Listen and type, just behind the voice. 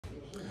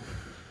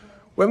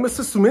When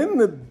Mr.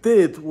 Sumlenny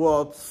did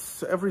what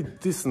every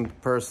decent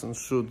person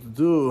should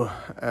do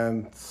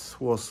and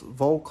was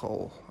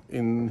vocal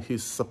in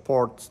his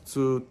support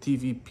to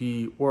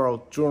TVP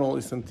World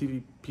journalists and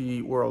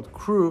TVP World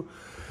crew,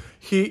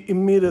 he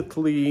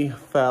immediately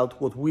felt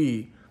what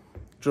we,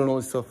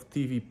 journalists of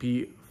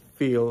TVP,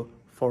 feel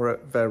for a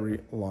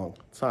very long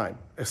time.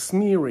 A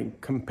smearing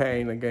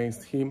campaign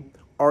against him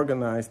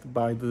organized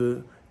by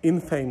the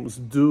infamous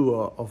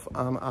duo of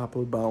Anne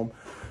Applebaum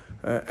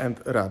and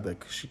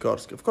Radek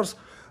Sikorski. Of course,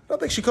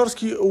 Radek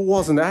Sikorski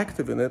wasn't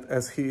active in it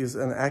as he is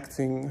an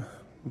acting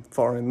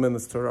foreign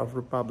minister of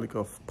Republic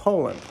of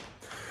Poland.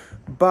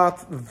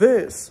 But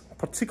this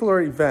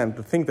particular event,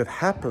 the thing that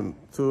happened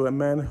to a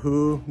man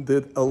who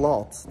did a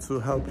lot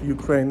to help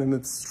Ukraine in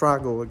its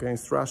struggle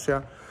against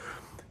Russia,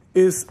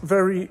 is a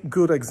very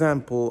good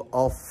example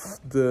of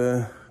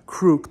the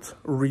crooked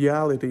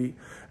reality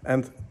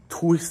and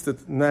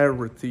twisted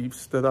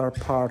narratives that are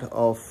part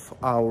of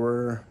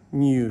our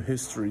new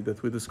history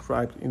that we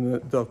described in a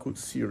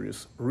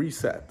docu-series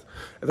Reset.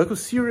 A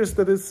docu-series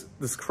that is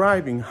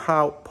describing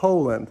how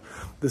Poland,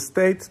 the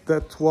state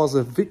that was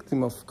a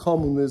victim of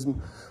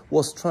communism,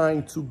 was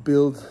trying to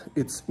build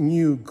its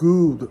new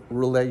good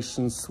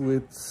relations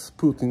with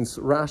Putin's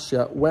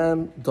Russia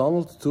when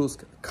Donald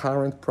Tusk,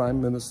 current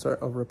Prime Minister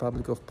of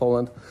Republic of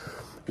Poland,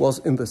 was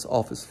in this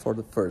office for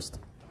the first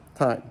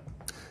time.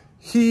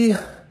 He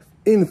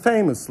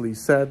infamously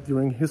said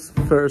during his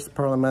first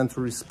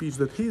parliamentary speech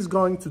that he's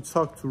going to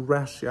talk to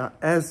Russia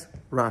as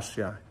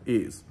Russia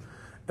is.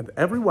 And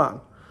everyone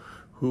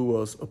who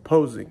was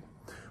opposing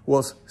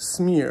was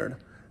smeared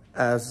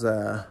as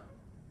a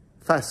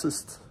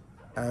fascist,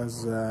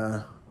 as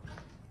an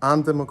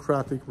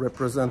undemocratic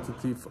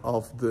representative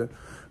of the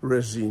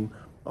regime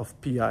of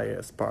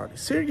PIS party.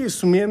 Sergiey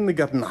Sumlenny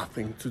got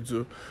nothing to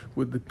do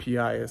with the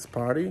PIS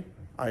party.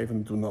 I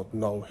even do not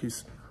know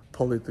his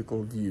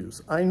political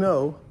views. I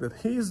know that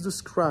he is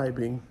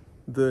describing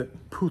the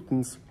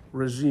Putin's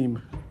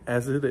regime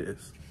as it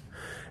is.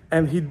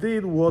 And he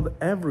did what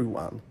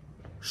everyone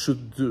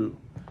should do,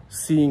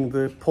 seeing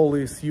the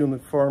police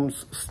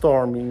uniforms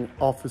storming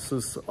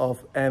offices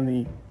of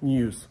any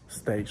news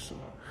station.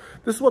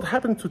 This is what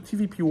happened to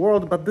TVP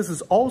World, but this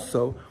is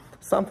also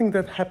something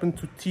that happened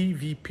to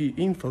TVP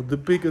Info, the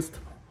biggest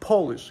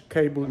Polish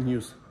cable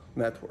news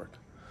network.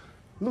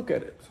 Look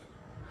at it.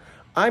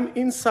 I'm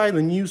inside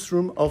the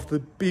newsroom of the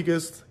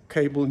biggest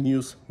cable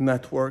news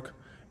network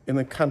in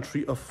a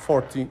country of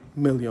 40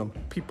 million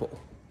people.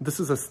 This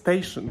is a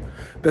station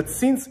that,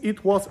 since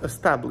it was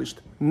established,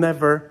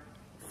 never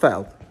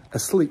fell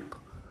asleep.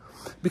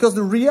 Because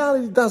the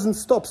reality doesn't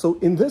stop. So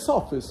in this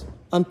office,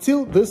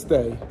 until this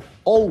day,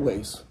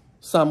 always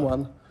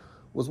someone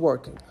was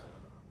working.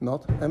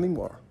 Not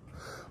anymore.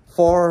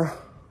 For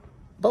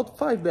about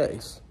 5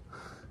 days,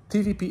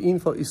 TVP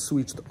Info is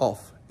switched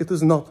off. It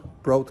is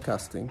not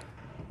broadcasting.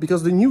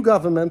 Because the new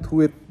government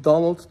with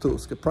Donald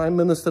Tusk, a prime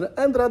minister,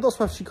 and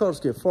Radosław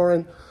Sikorski, a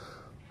foreign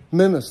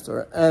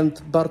minister, and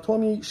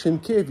Bartłomiej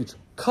Sienkiewicz,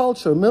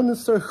 culture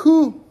minister,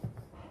 who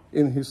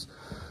in his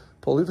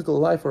political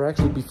life, or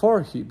actually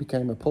before he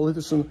became a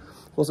politician,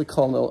 was a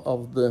colonel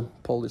of the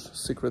Polish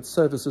secret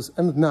services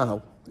and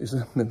now is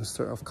a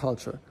minister of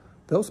culture.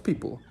 Those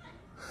people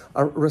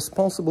are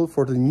responsible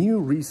for the new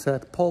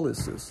reset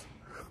policies.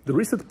 The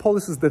reset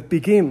policies that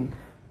begin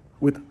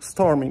with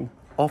storming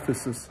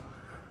offices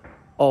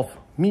of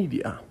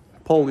media,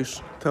 Polish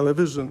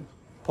television,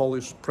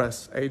 Polish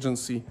press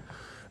agency,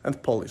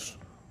 and Polish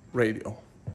radio.